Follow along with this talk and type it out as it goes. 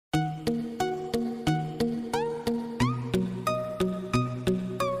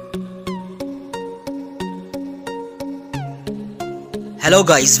Hello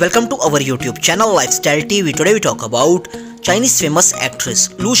guys, welcome to our YouTube channel Lifestyle TV. Today we talk about Chinese famous actress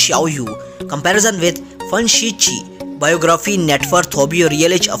Xiao Yu, comparison with Fan Shi Qi, biography, net worth, hobby,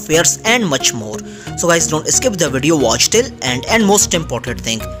 real age affairs and much more. So guys, don't skip the video, watch till end, and most important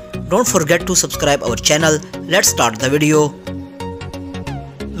thing, don't forget to subscribe our channel. Let's start the video.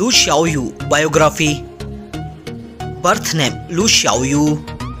 Xiao Yu, biography. Birth name Xiao Yu,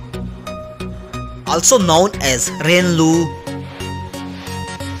 also known as Ren Lu.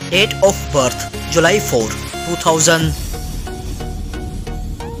 Date of birth July 4, 2000.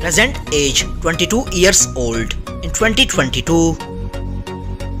 Present age 22 years old in 2022.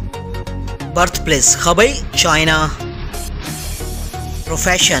 Birthplace Hebei, China.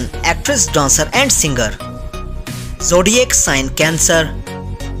 Profession actress, dancer and singer. Zodiac sign Cancer.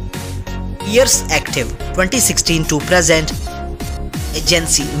 Years active 2016 to present.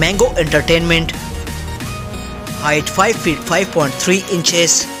 Agency Mango Entertainment. Height 5 feet 5.3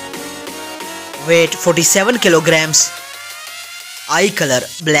 inches. Weight 47 kilograms. Eye color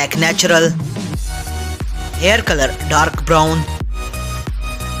black natural. Hair color dark brown.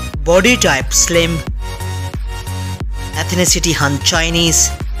 Body type slim. Ethnicity Han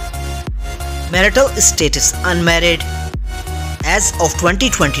Chinese. Marital status unmarried. As of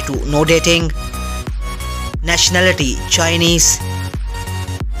 2022 no dating. Nationality Chinese.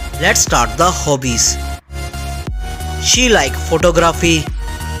 Let's start the hobbies. She like photography.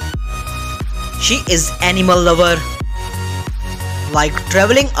 She is animal lover, like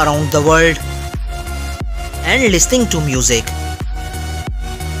traveling around the world and listening to music.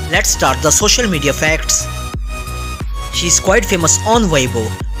 Let's start the social media facts. She is quite famous on Weibo,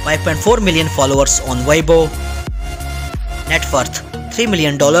 5.4 million followers on Weibo. Net worth $3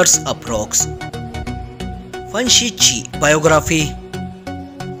 million approx. Fan Shi Qi, biography.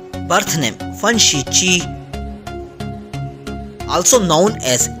 Birth name Fan Shi Qi, also known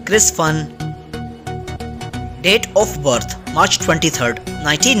as Kris Fan. Date of birth March 23rd,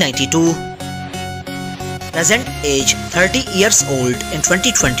 1992. Present age 30 years old in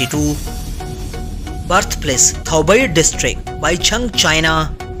 2022. Birthplace Hebei district, Baicheng,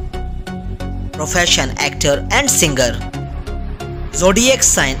 China. Profession actor and singer. Zodiac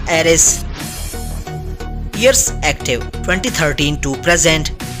sign Aries. Years active 2013 to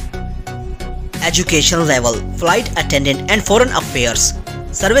present. Education level flight attendant and foreign affairs.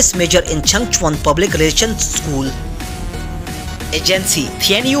 Service major in Changchuan Public Relations School. Agency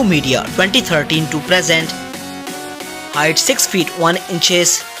Xiao Media 2013 to present. Height 6 feet 1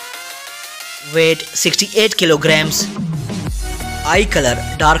 inches. Weight 68 kilograms. Eye color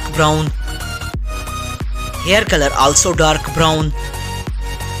dark brown. Hair color also dark brown.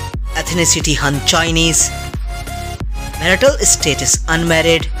 Ethnicity Han Chinese. Marital status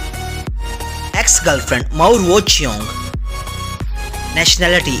unmarried. Ex-girlfriend Mao Ruoqiong.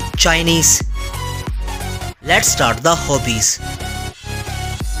 Nationality Chinese. Let's start the hobbies.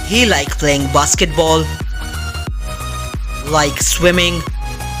 He like playing basketball, like swimming,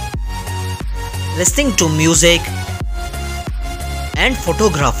 listening to music and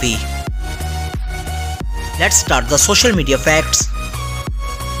photography. Let's start the social media facts.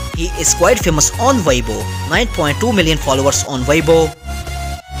 He is quite famous on Weibo, 9.2 million followers on Weibo.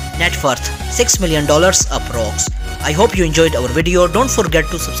 Net worth $6 million approx. I hope you enjoyed our video. Don't forget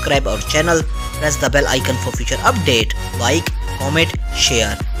to subscribe our channel. Press the bell icon for future update. Like, comment,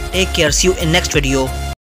 share. Take care. See you in next video.